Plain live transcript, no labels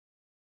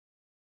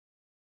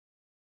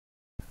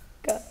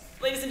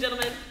and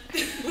gentlemen,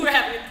 we're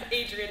having an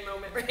Adrian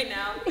moment right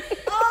now.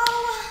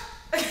 Oh,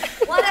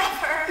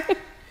 whatever. All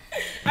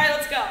right,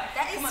 let's go.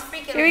 That is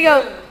freaking Here we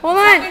go. rude. Hold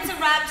on. Talking to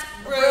raps,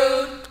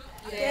 Rude.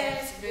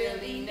 There's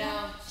really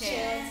no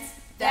chance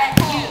that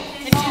you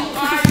can do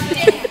our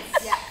dance.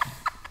 Yeah.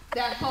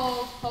 That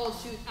whole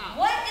shoot out.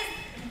 What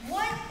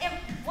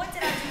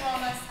did I do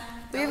wrong last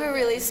time? We have a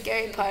really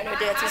scary part. Our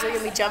dancers are going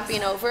to be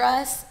jumping over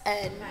us,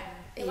 and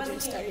Adrian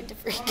started to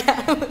freak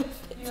out.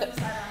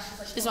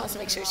 She just wants to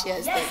make sure she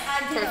has Yes,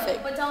 I the do.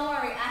 perfect. But don't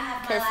worry, I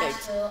have my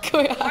Perfect. last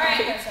Choreography. All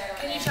right,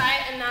 can you try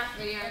it and not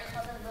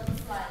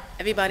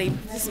Everybody,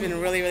 this has been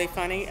really, really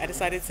funny. I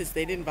decided since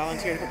they didn't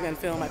volunteer to put me on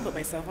film, I put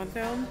myself on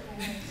film.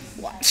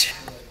 Watch.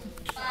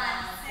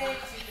 5, 6,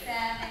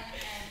 7,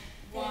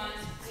 1,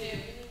 2,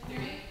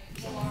 3,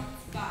 4,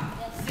 5,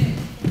 6,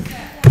 7.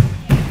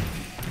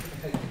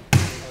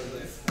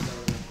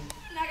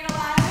 I'm not gonna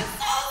lie, I was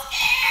so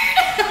scared.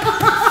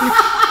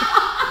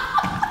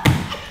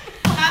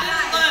 How did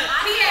it look?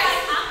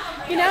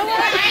 You know what?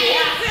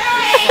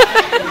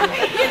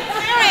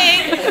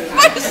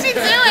 What is she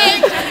doing?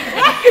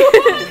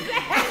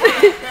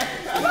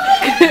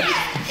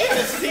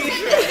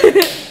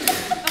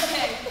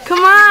 Come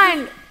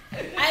on.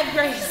 I have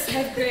grace. I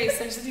have grace.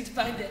 I just need to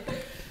find it.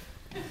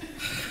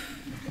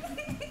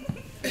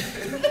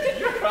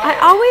 I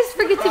always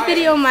forget to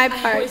video my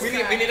parts. We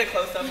need a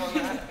close-up on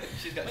that.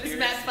 She's got What is tears.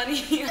 Matt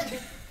funny?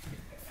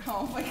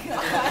 Oh my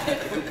god.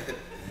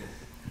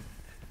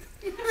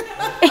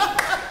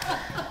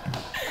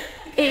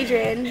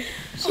 Adrian,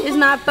 she is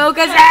not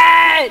focusing.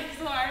 It's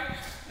so hard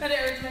that it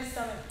hurts my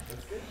stomach.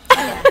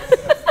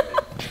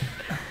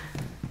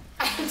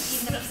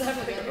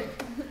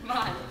 Come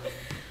on.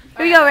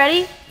 Here we go.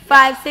 Ready?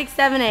 5, 6,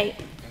 7, 8.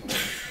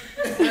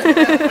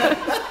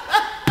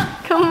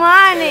 Come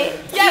on,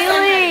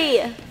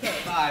 Keely.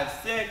 5,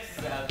 6,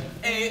 7,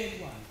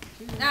 8.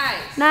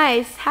 Nice.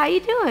 Nice. How you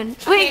doing?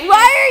 Wait,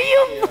 why are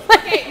you?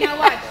 Okay, now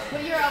watch.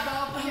 Put your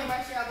elbow,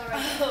 rest your elbow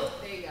right here.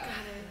 There you go.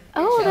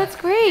 Oh, that's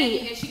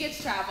great. And she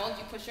gets traveled.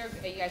 You push her,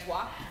 and you guys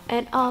walk.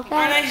 And all Aren't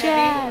I that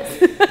heavy?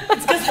 jazz.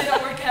 It's because I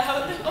don't work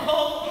out.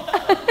 Oh.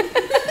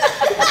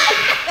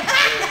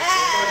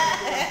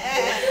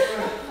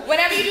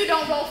 Whatever you do,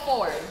 don't roll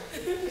forward.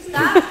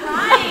 Stop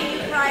crying, you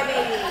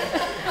crybaby.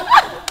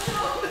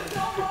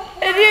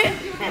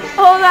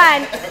 Hold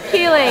on,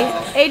 Keely.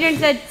 Adrian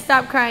said,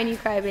 "Stop crying, you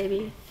cry,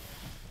 baby."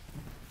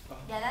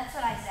 Yeah, that's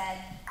what I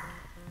said.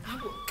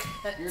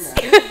 Yes, Yes,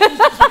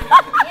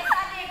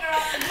 I did, girl.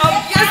 Oh,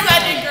 yes, I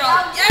did, girl.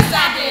 Yes, I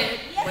did.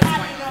 Yes, I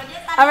did, girl.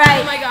 Yes, I did. All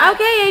right. Oh my God.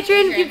 Okay,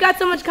 Adrian, you've got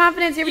so much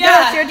confidence. Here we go.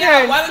 Yeah, It's your yeah.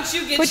 turn. Why don't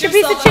you get Put your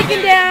piece of yourself up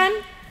chicken there?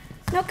 down.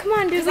 No, come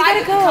on, dude. We I gotta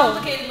get go.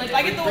 complicated. Like,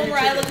 I get the one where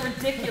I look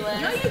ridiculous.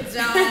 No, you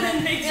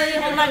don't. Keely,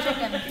 hold my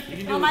chicken.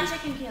 Hold my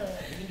chicken, Keely.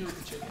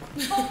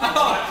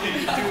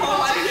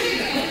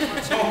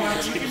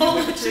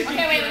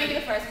 Okay, wait, let me do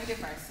it first.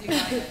 You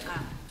got it.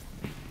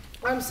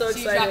 I'm so So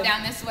you drop excited.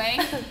 down this way.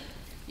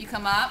 You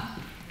come up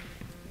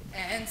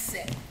and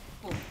sit.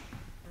 Boom.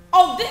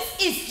 Oh, this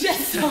is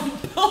just some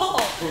bull.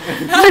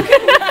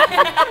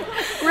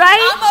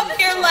 Right? I'm up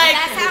here like.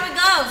 That's how it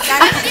goes.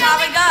 That's how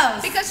it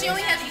goes. Because she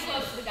only has to be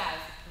close to the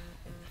guys.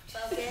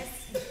 Focus.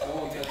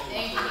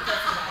 They need to be close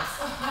to the guys.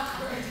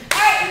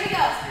 Alright, here we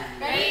go.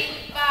 Ready?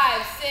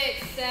 5,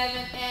 6, 7,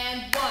 and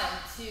 1,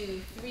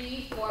 2,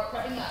 3, 4.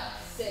 Prepping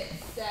up. 6,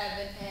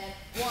 7, and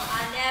 1.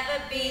 I never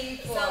be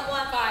 4,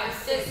 someone 5,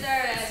 6,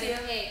 deserves 7, you.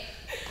 8.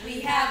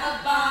 We have a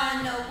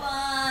bond, no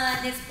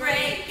one is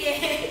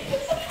breaking.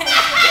 And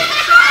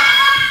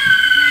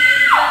we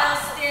will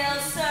still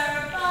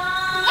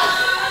survive.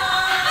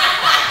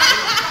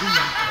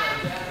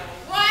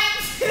 1,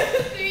 2,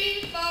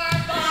 3, 4,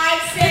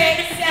 5,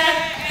 6, 7,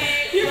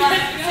 8. 1,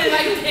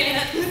 2,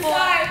 3, 4,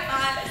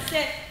 5,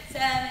 6,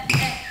 7,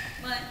 8.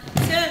 1,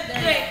 2,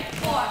 3,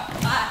 4,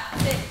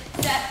 5, 6,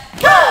 7.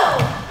 Go!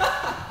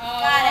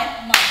 Got it.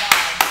 Oh my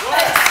god.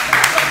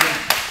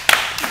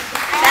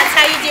 That's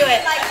how you do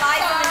it. Like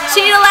life in the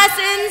Cheetah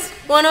lessons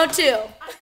 102.